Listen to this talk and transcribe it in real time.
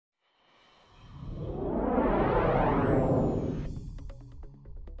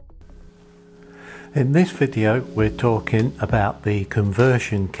In this video we're talking about the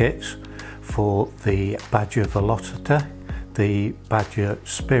conversion kits for the Badger Velocity, the Badger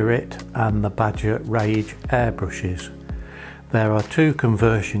Spirit and the Badger Rage airbrushes. There are two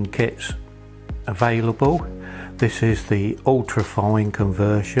conversion kits available. This is the ultra fine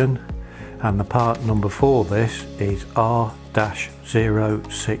conversion and the part number for this is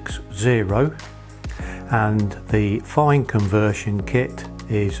R-060 and the fine conversion kit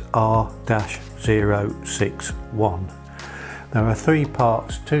is R-061. There are three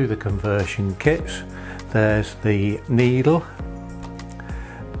parts to the conversion kits. There's the needle,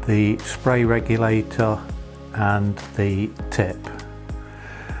 the spray regulator and the tip.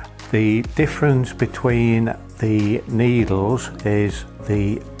 The difference between the needles is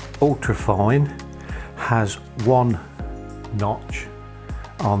the ultrafine has one notch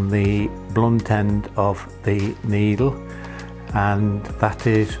on the blunt end of the needle, and that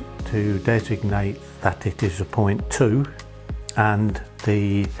is to designate that it is a 0.2, and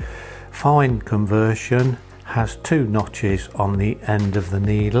the fine conversion has two notches on the end of the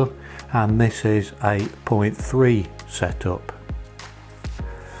needle, and this is a 0.3 setup.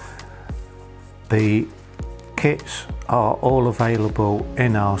 The kits are all available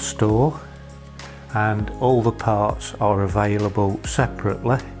in our store and all the parts are available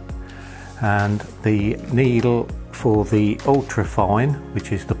separately, and the needle for the ultrafine,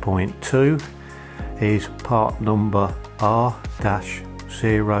 which is the 0.2, is part number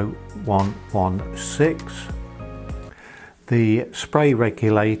R-0116. The spray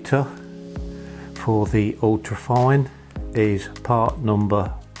regulator for the ultrafine is part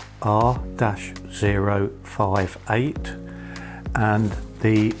number R-058, and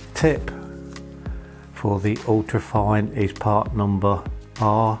the tip for the ultrafine is part number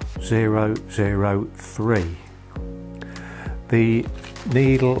R-003. The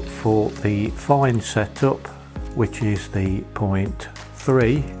needle for the fine setup, which is the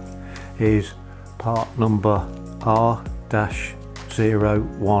 0.3, is part number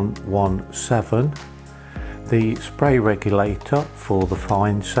R-0117. The spray regulator for the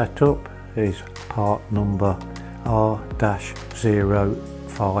fine setup is part number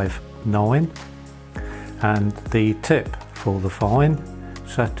R-059, and the tip for the fine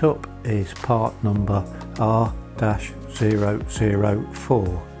setup is part number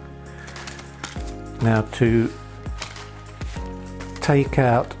R-004. Now, to take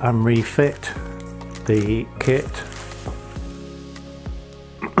out and refit the kit,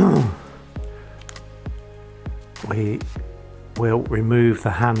 we will remove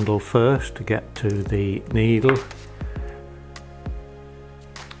the handle first to get to the needle,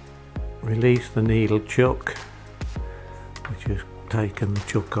 release the needle chuck, which has taken the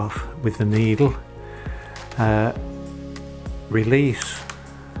chuck off with the needle,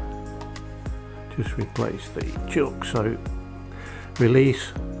 just replace the chuck, so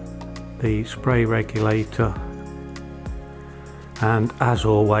release the spray regulator, and as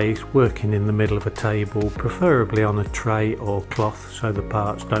always working in the middle of a table, preferably on a tray or cloth so the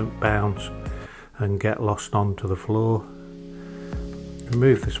parts don't bounce and get lost onto the floor.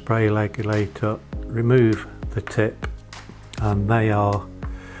 Remove the spray regulator, remove the tip, and they are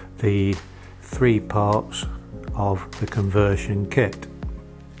the three parts of the conversion kit.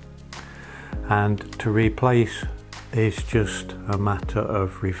 And to replace is just a matter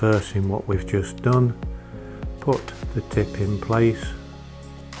of reversing what we've just done. Put the tip in place,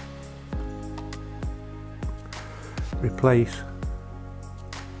 replace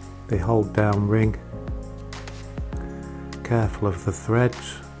the hold down ring, careful of the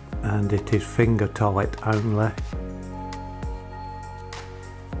threads, and it is finger tight only.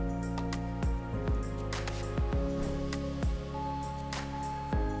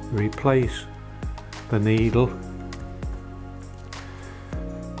 Replace the needle,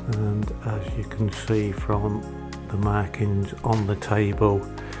 and as you can see from the markings on the table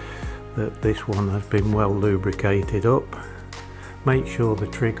that this one has been well lubricated up. Make sure the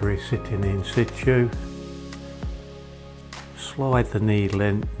trigger is sitting in situ. Slide the needle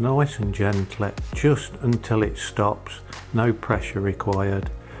in nice and gently just until it stops, no pressure required.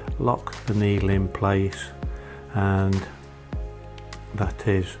 Lock the needle in place, and that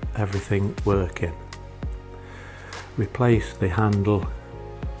is everything working. Replace the handle,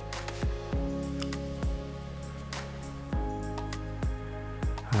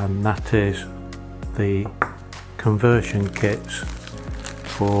 and that is the conversion kits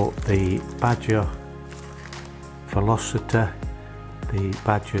for the Badger Velocity, the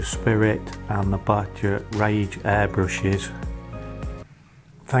Badger Spirit and the Badger Rage airbrushes.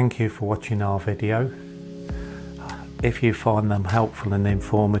 Thank you for watching our video. If you find them helpful and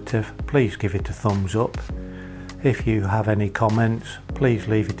informative, please give it a thumbs up. If you have any comments, please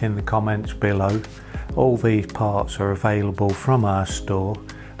leave it in the comments below. All these parts are available from our store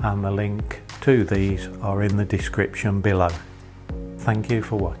and the link to these are in the description below. Thank you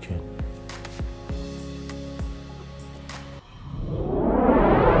for watching.